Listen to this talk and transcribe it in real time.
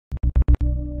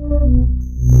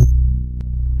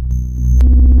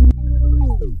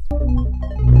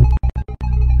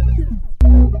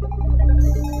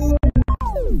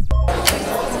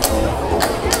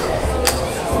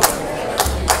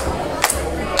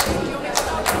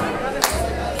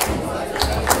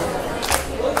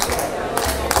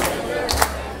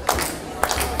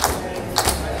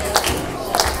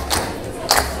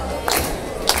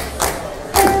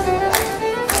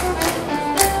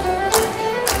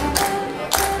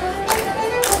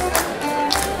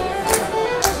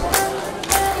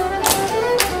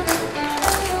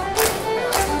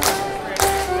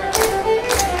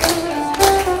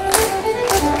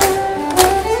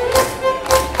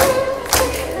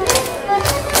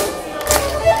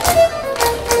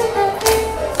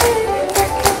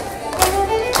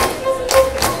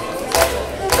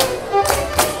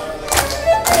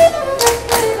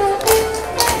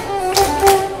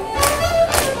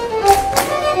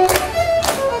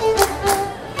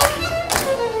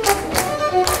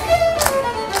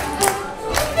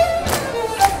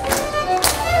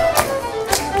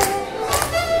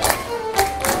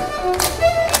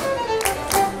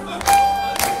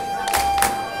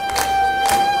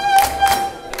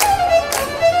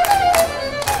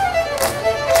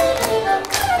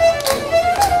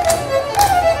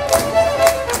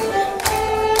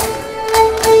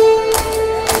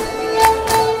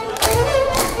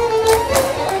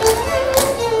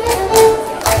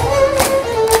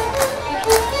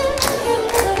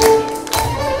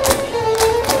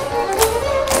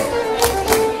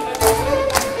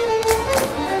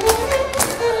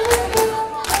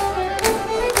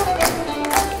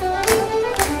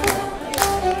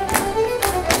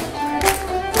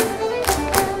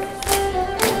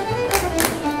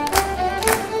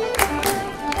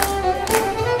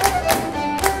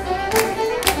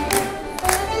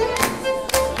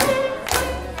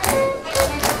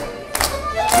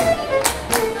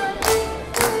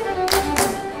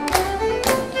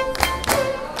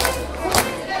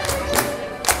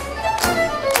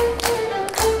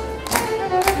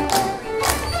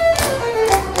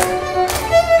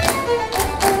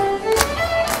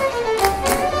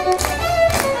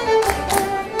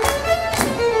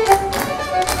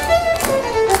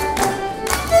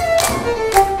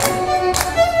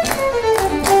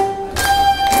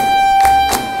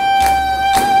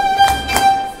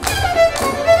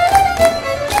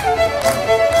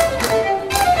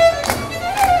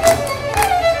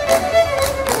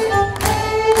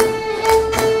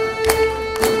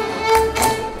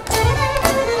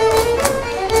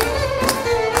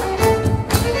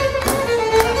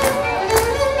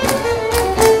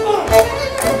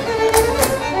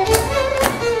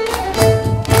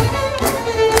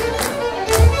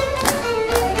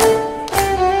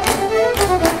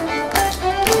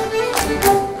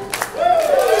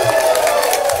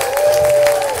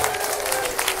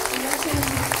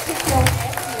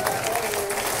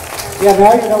Yeah,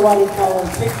 now you know why we call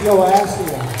her Big Yo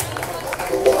Assia.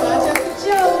 Not just a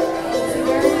joke. It's a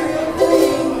very real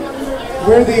thing.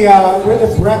 We're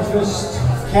the Breakfast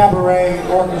Cabaret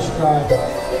Orchestra,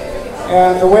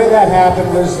 and the way that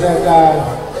happened was that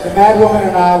the Mad Woman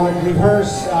and I would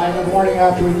rehearse in the morning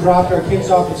after we dropped our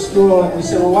kids off at school, and we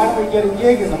said, well, why don't we get a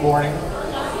gig in the morning,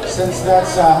 since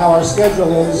that's how our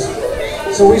schedule is.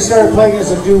 So we started playing as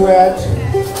a duet,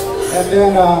 and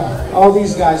then all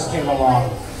these guys came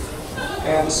along.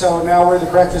 And so now we're the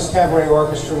Breakfast Cabaret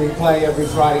Orchestra. We play every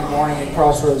Friday morning at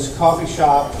Crossroads Coffee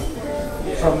Shop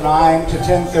from 9 to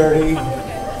 10:30.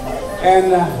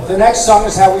 And the next song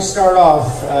is how we start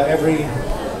off every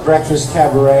Breakfast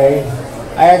Cabaret.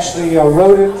 I actually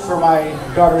wrote it for my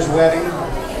daughter's wedding.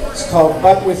 It's called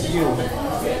But With You.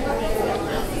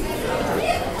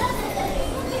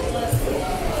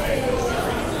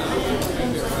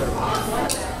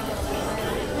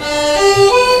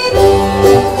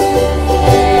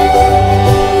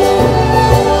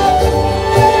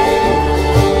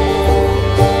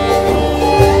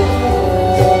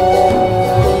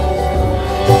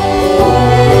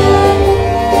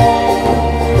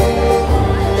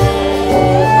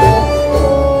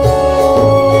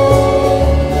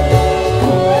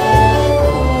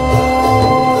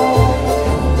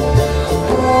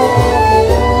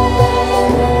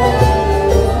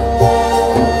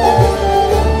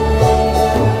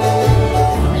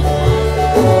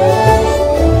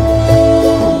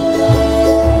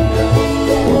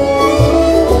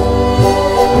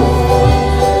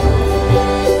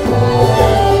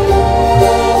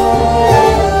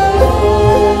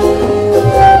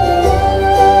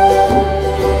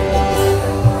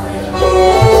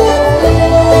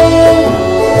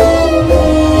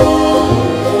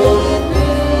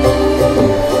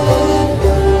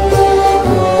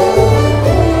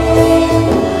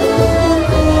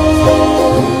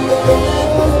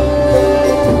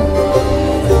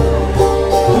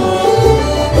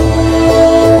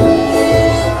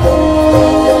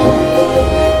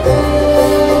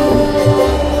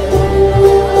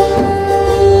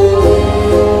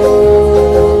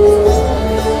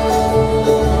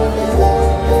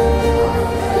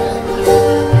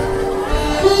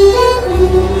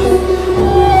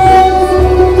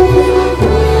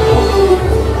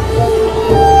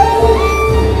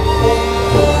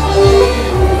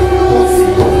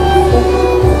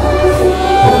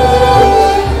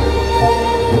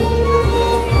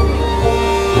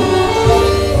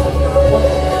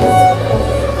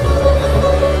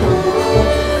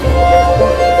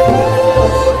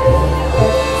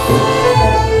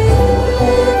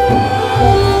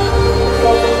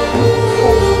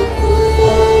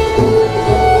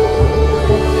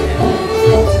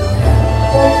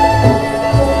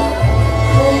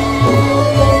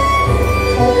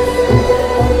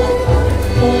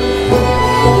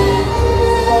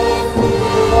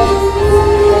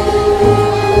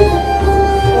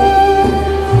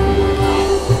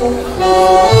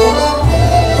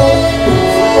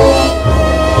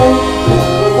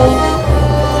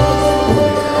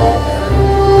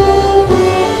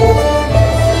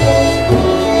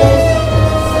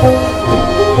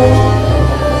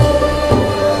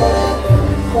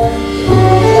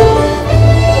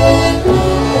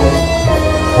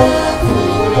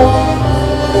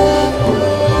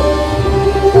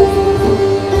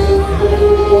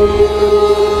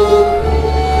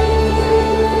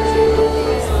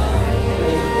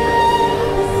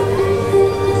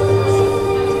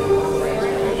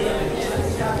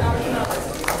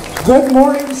 Good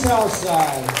morning,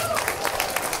 Southside.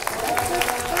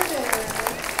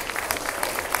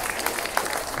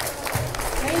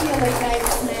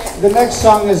 The next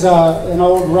song is an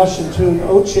old Russian tune,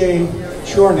 Oche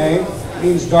Chorne,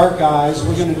 means dark eyes.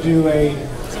 We're going to do a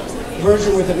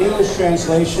version with an English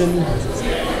translation.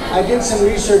 I did some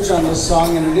research on this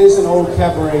song, and it is an old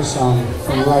cabaret song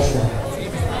from Russia.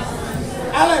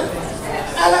 Alan!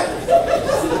 Alan!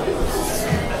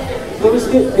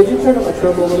 Could you turn up my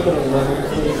treble a little bit on the level,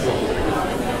 please?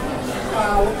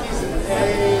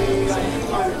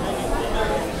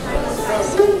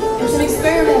 There's some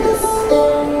experiments.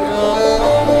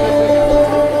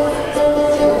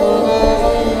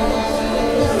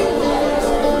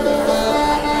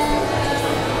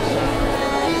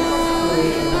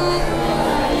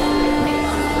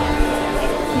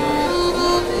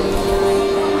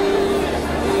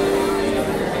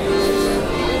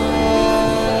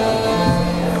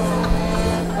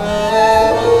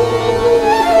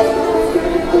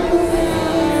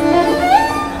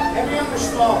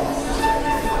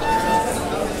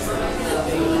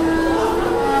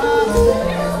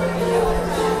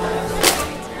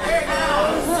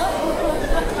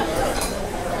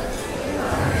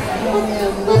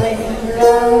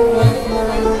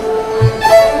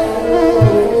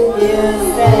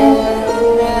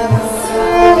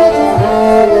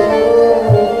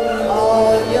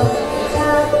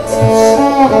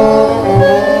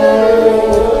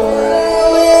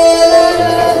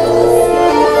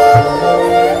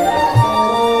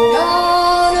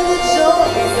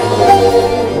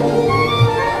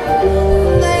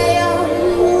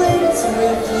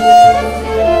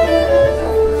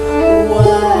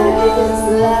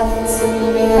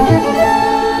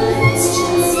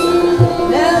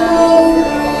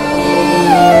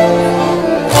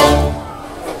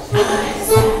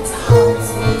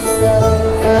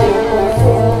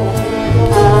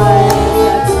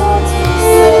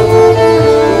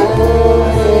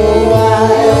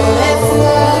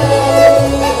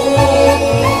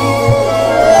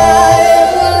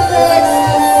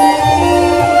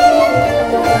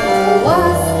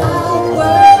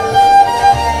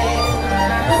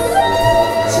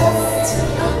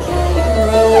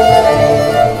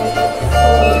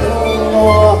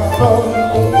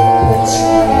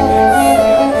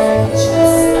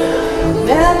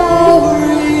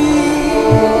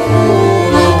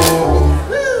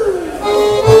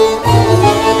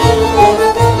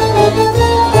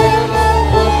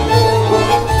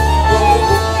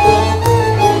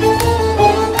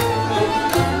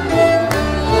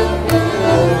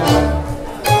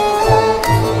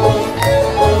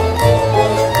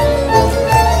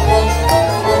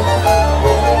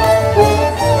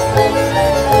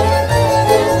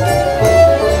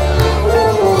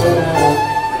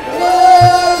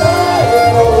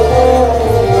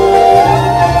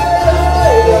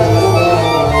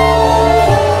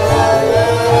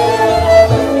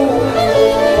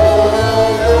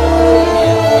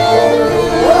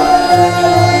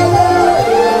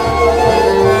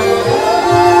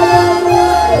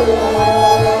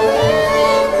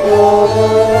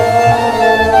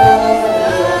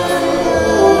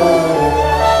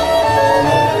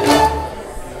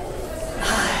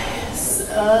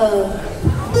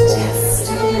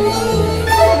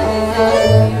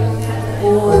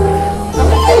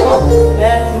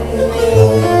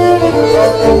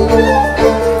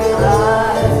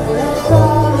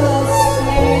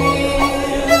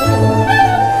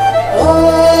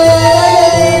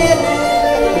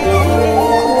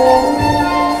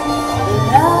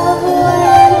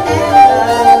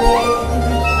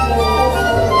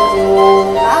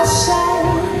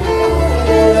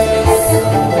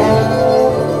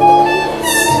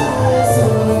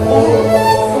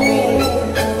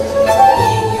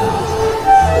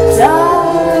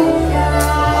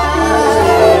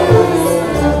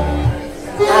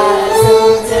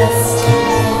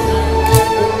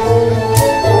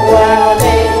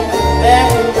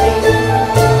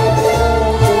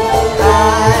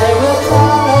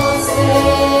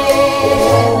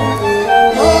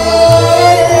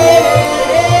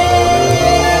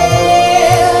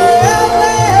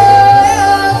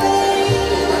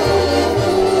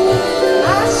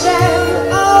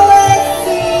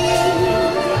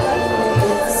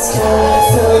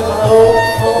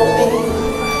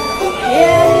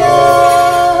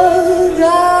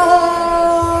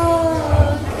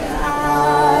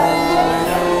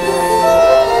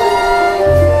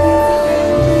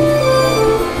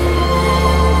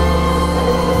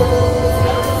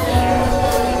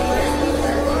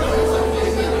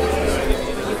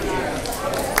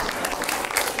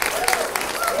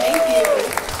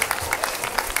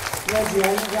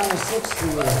 six for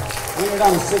you. We ended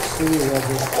on a six for you,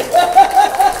 Reggie.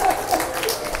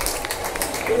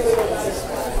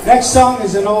 Next song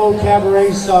is an old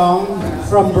cabaret song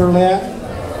from Berlin.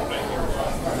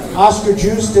 Oscar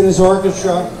Joost and his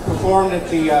orchestra performed at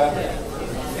the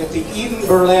Eden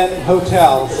Berlin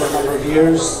Hotel for a number of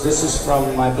years. This is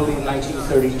from, I believe,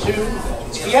 1932.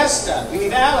 It's Fiesta. We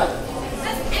need Alan.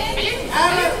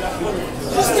 Alan!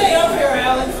 Just stay up here,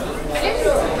 Alan.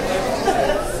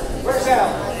 Where's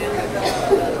Alan?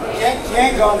 You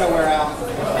ain't going nowhere, Alan.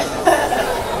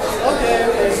 Okay.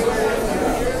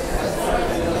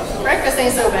 Breakfast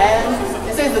ain't so bad.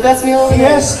 This is the best meal.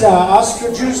 Fiesta,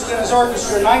 Oscar Joost and his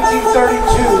orchestra, 1932,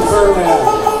 Berlin.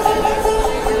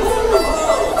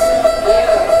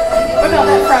 What about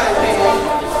that frying pan?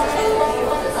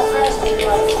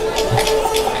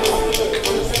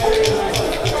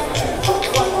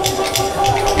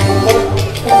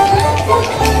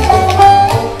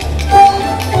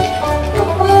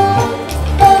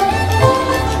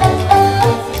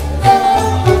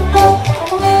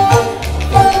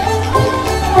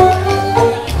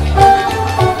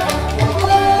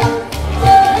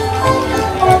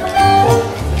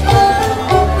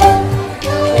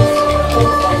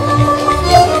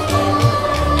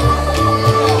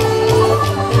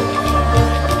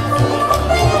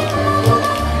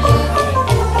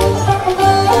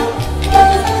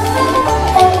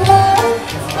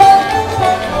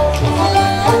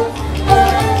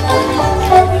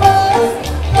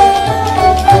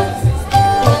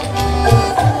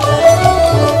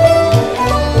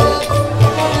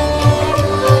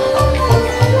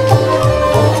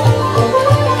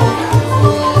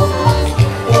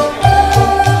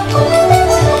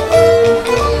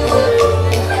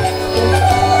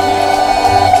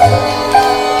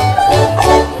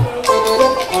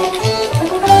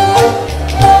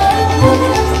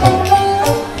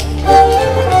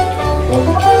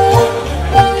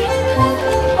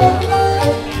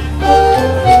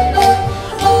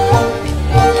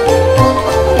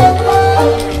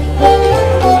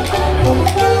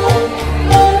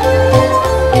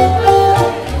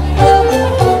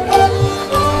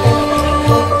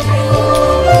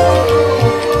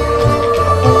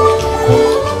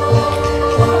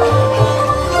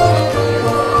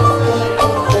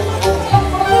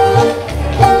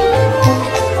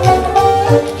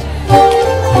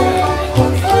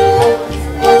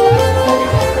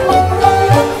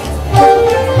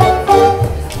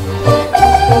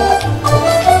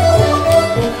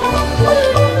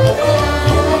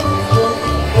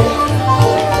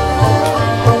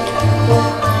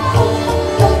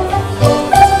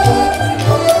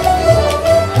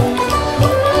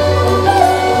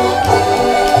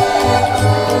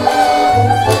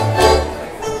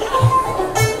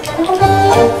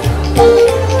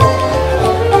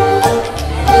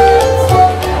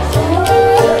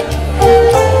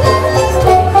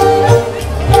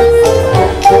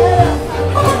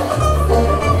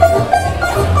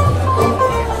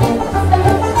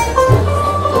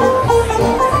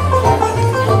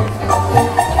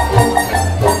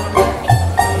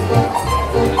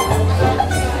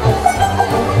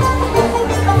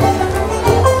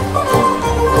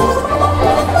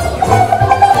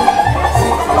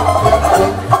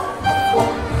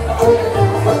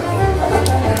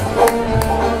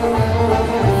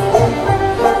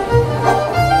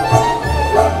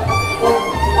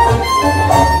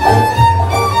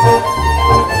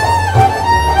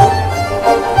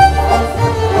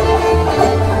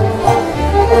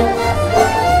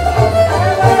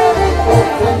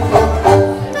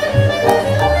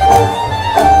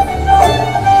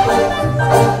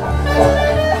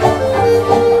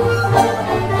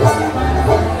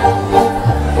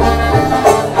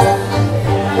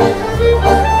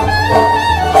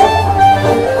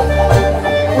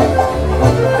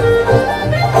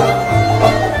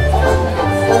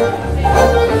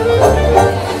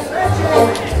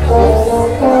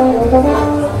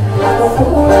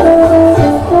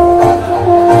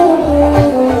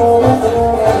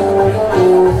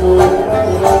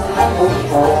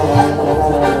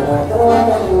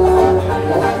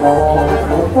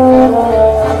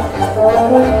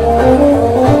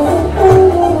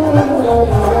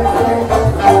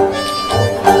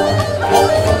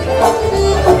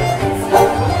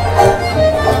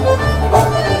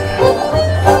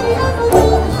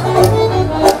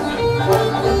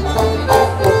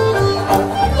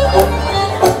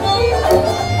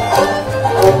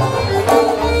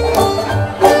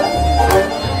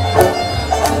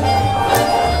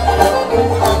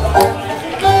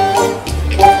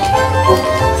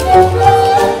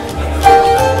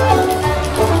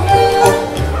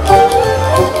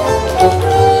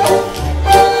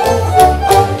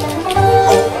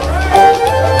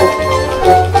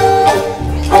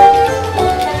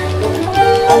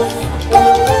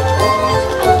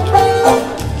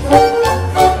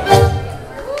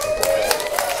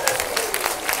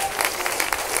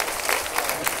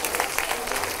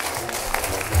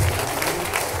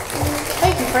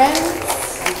 friends.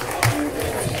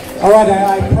 All right,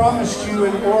 I promised you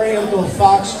an Oriental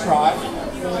foxtrot.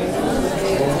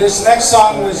 This next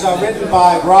song was written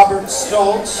by Robert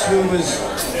Stoltz, who was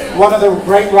one of the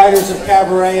great writers of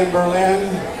cabaret in Berlin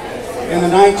in the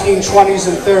 1920s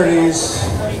and 30s.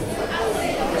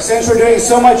 Since we're doing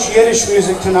so much Yiddish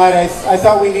music tonight, I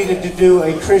thought we needed to do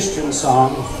a Christian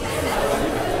song.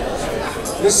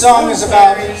 This song is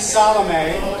about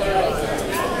Salome.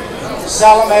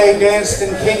 Salome danced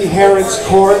in King Herod's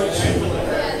court,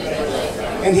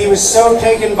 and he was so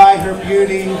taken by her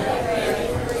beauty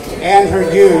and her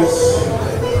youth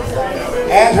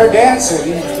and her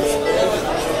dancing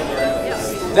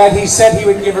that he said he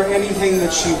would give her anything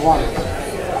that she wanted.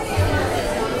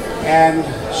 And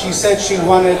she said she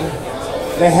wanted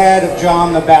the head of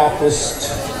John the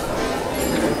Baptist,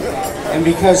 and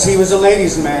because he was a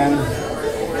ladies' man,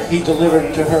 he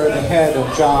delivered to her the head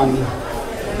of John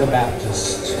the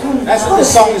Baptist. That's what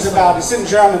this song is about. It's in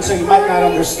German, so you might not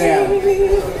understand.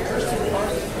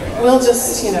 We'll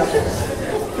just, you know, you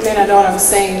may not know what I'm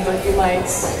saying, but you might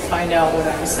find out what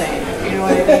I'm saying. You know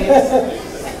what I mean?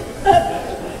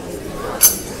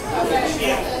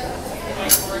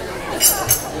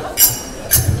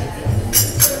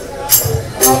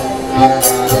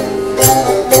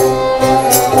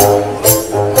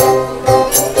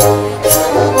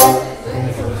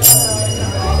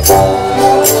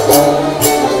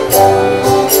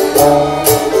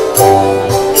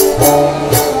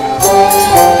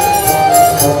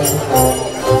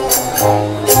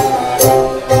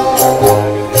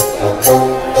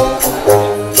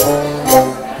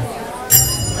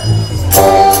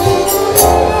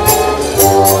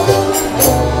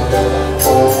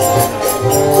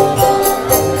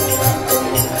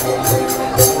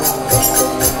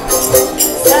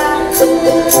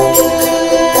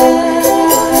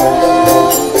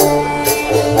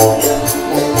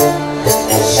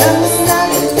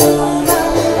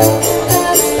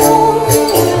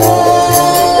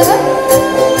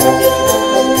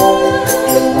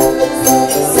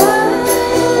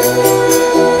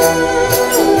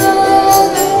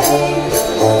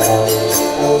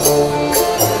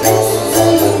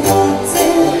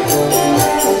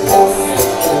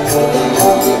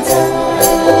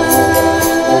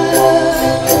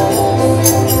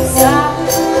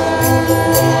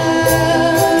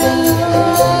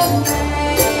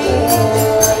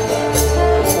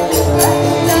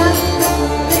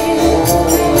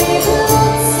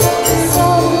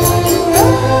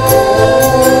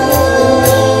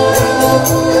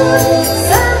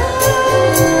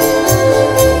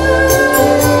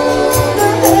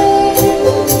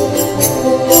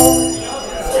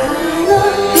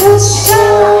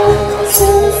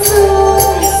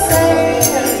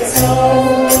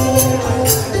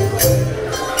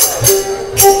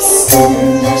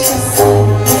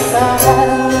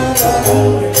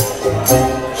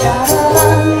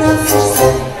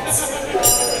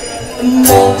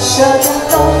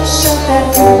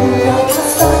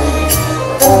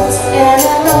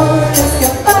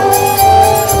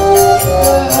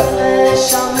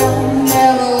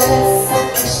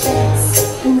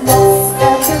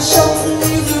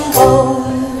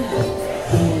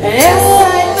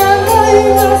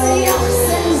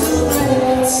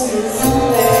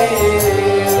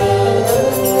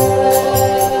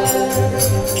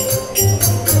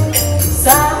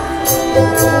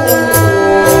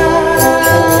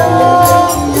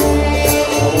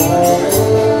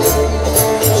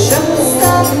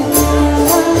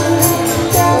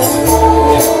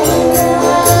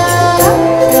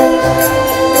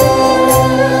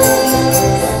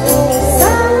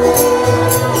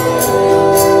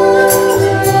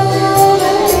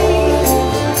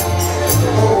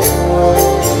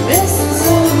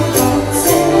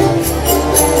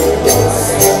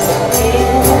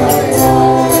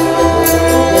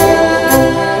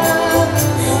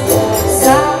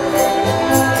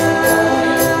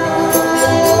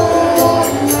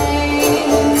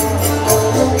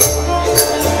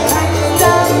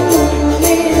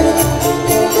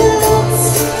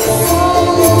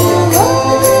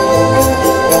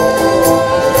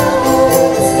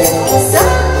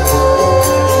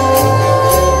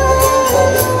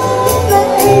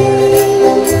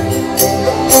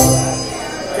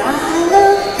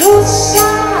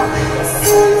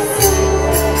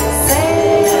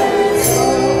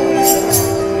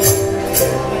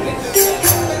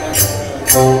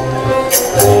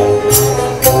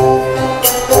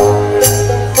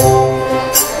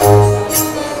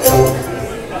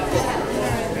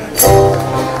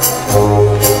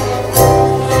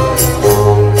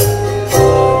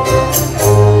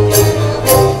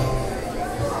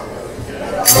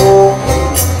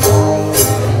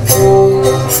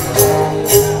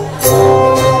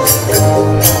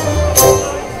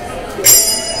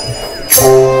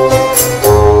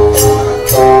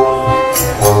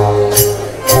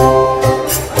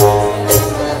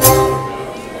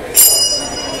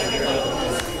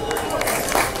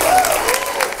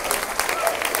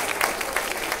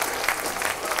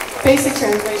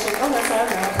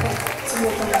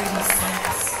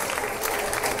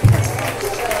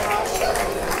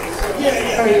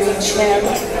 How are you, Richmond?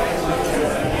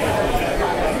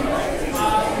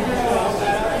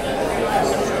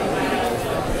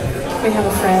 We have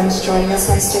a friend joining us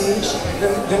on stage.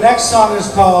 The next song is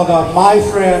called My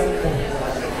Friend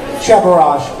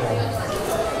Chebarashka.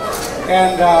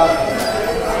 And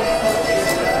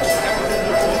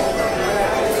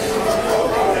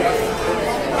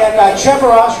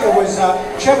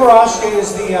Chebarashka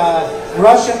is the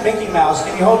Russian Mickey Mouse.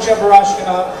 Can you hold Chebarashka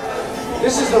up?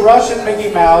 This is the Russian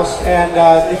Mickey Mouse, and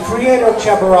the creator of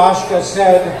Chebarashka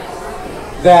said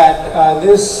that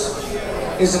this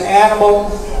is an animal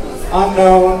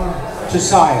unknown to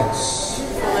science.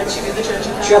 I'll let you be the judge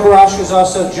of that. Chebarashka is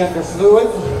also gender fluid,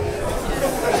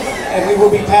 and we will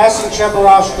be passing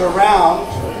Chebarashka around.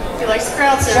 He likes the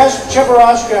crowd, sir.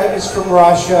 Chebarashka is from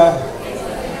Russia.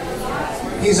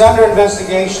 He's under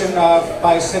investigation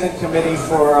by a Senate committee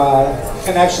for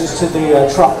connections to the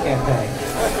Trump campaign.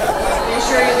 Are you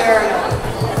sure you're there or not?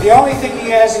 The only thing he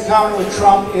has in common with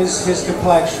Trump is his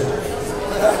complexion. Who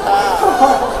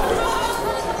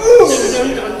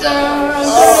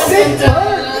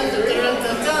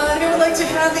would like to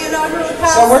have the inaugural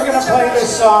pass? So we're going to play this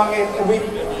song, and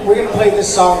we're going to play this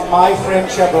song, My Friend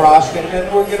Chebarashka, and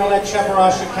then we're going to let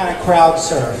Chebarashka kind of crowd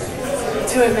surf.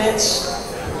 Do it, Mitch.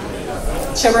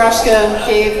 Chebarashka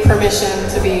gave permission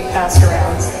to be passed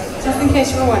around, just in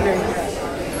case you were wondering.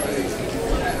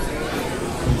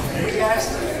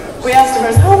 We asked him,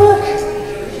 oh look,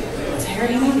 it's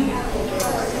Harry Mooney.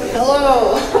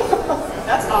 Hello.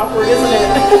 That's awkward, isn't it?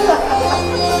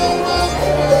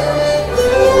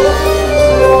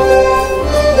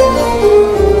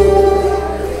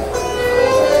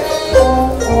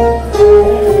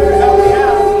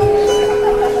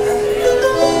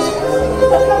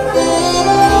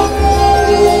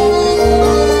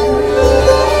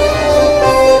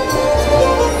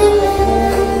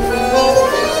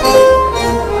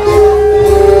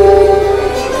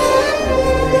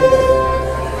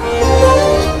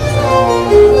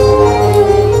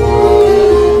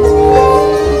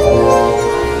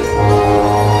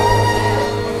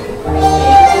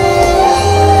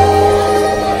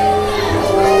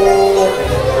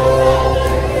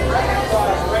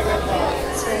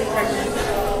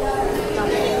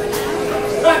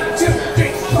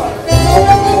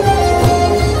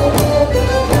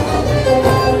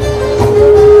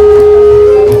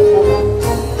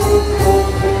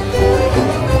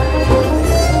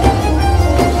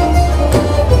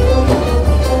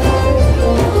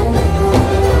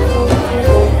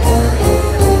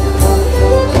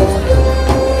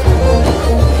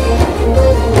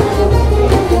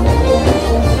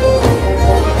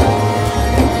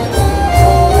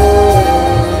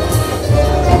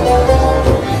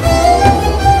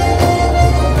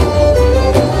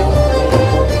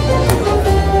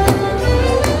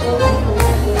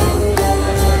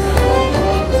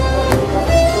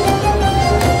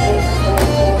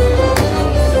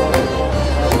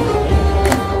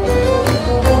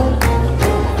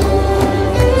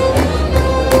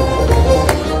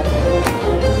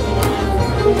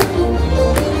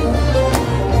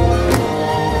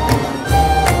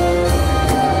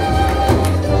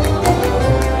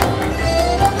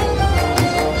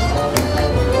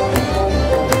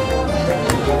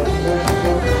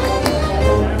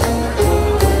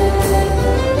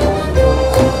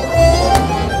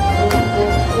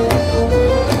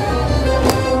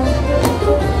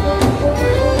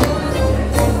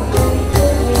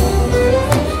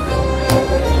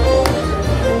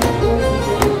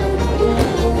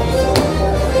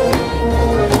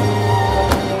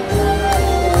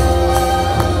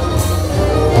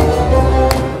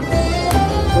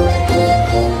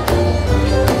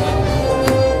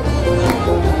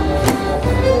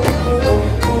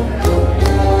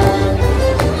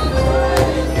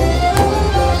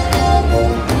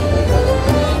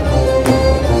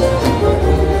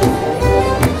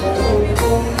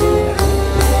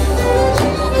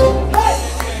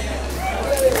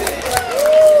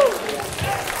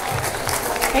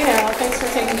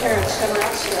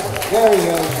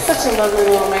 Such a lovely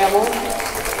little mammal.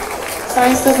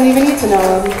 Science doesn't even need to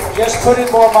know him. Just put in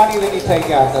more money than you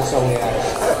take out, that's all we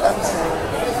ask.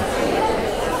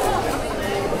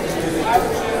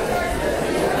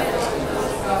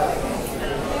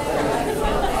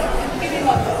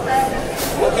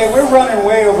 Okay, we're running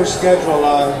way over schedule.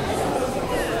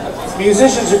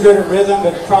 Musicians are good at rhythm,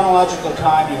 but chronological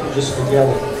time, you can just forget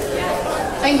it.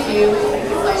 Thank you.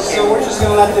 So we're just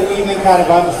going to let the evening kind of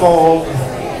unfold.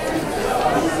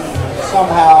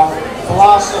 Somehow,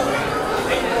 blossom.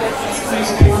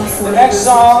 The next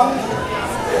song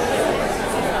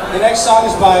The next song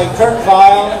is by Kurt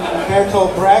Weill and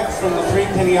Bertolt Brecht from the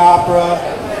Threepenny Opera.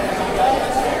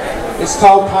 It's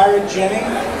called Pirate Jenny.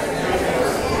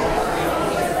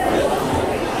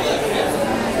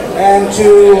 And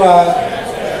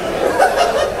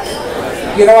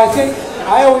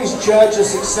I always judge a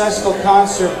successful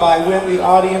concert by when the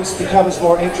audience becomes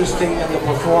more interesting than the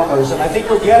performers, and I think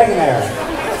we're getting there.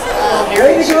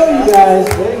 Way to go, you guys.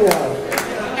 Way to go.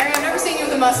 Harry, I've never seen you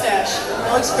with a mustache.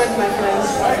 That looks good, my friend.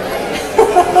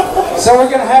 So we're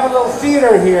going to have a little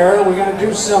theater here. We're going to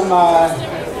do some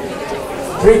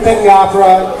Threepenny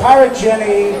Opera. Pirate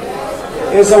Jenny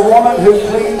is a woman who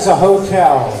cleans a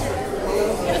hotel.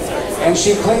 And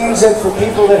she cleans it for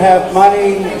people that have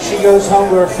money. She goes home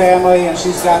to her family and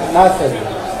she's got nothing.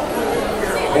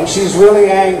 And she's really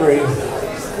angry.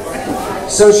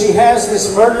 So she has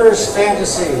this murderous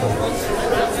fantasy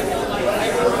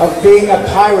of being a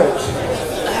pirate.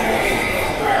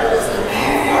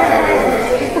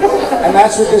 And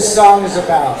that's what this song is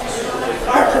about.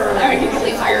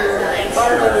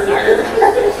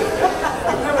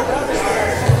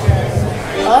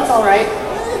 Well, that's all right.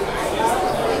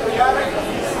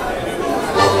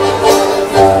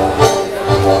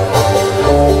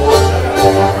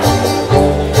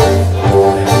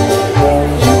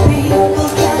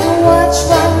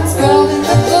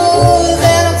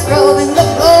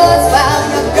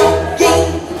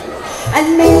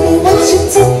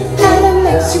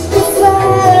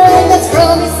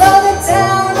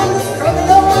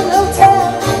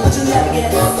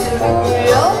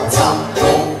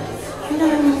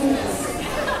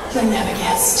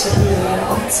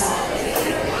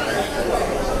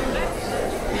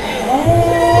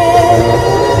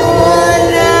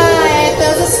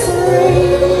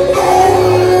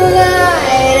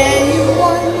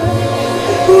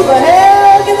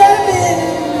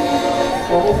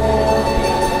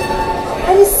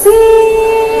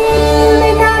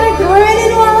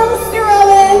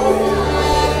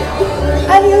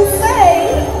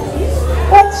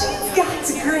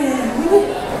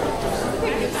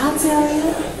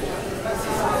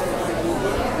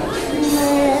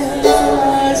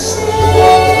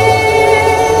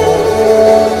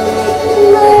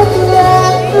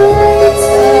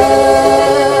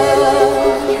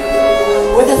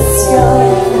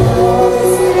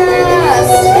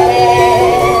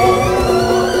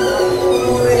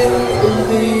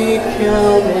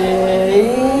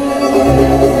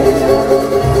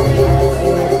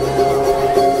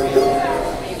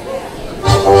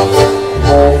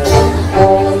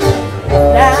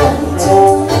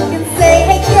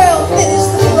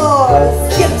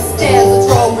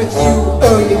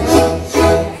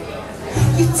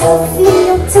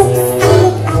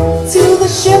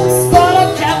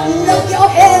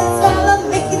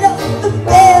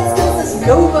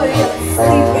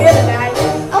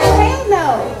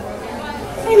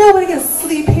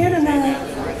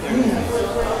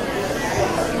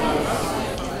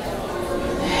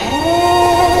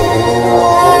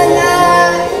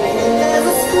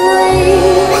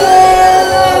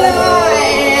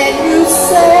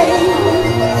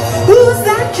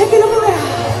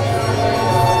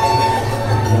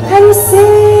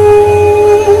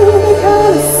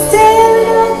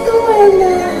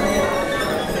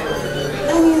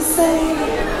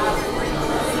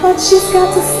 She's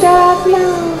got to stop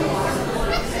now.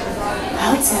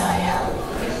 I'll tell you.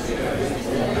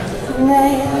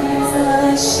 There's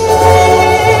a shame,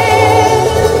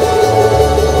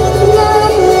 my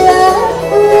black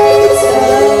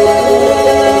return.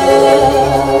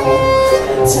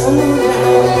 Turn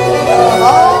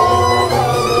around,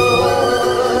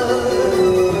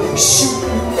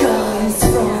 shooting guns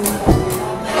from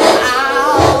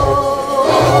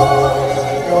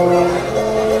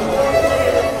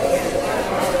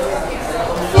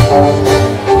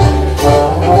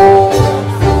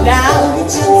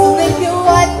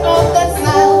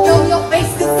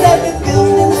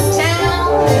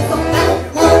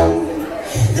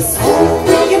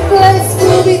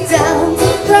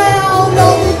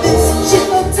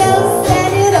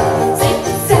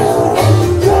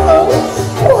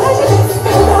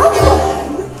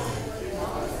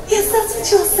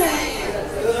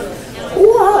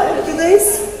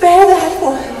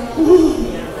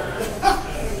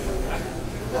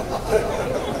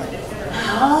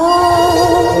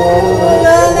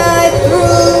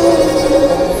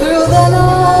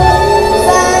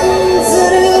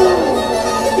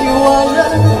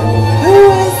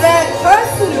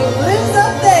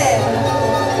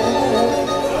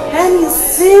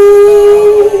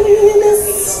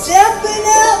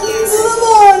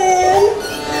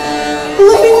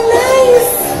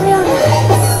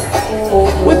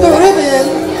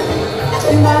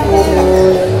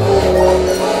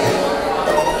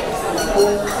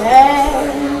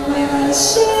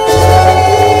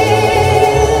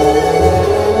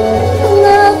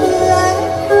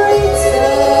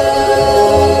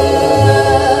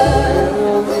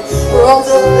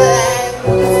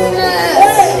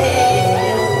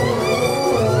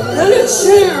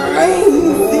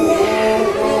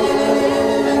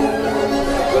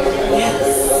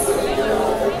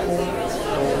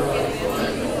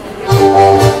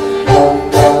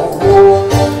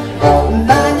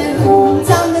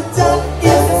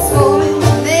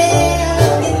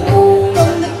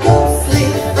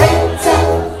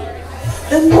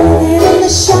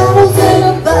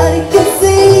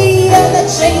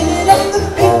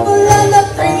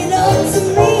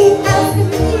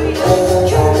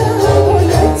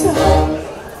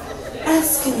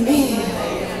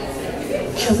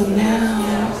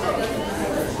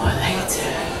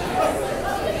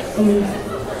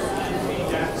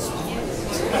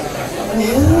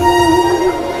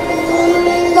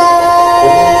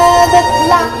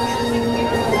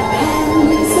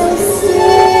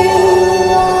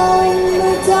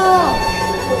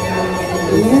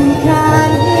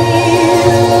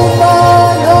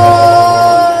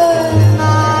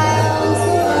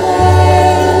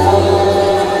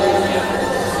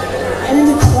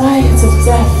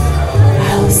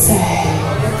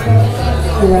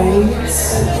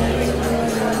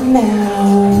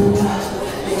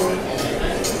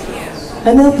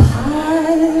And they'll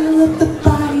pile up the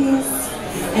bodies,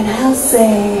 and I'll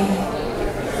say,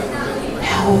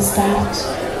 how's that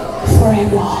for a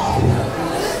wall?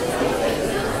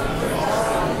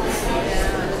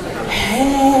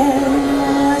 And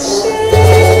I share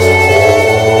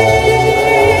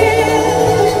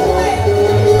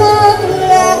my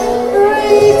black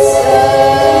razor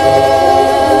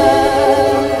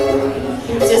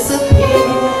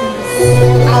disappears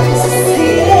out to sea.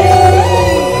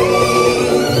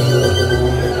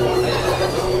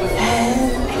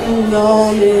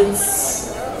 Moments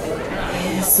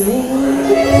is me.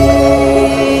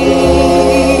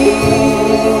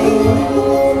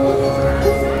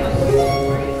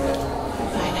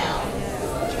 Bye now.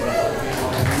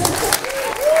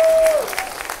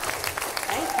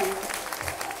 Thank you.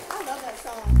 I love that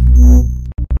song.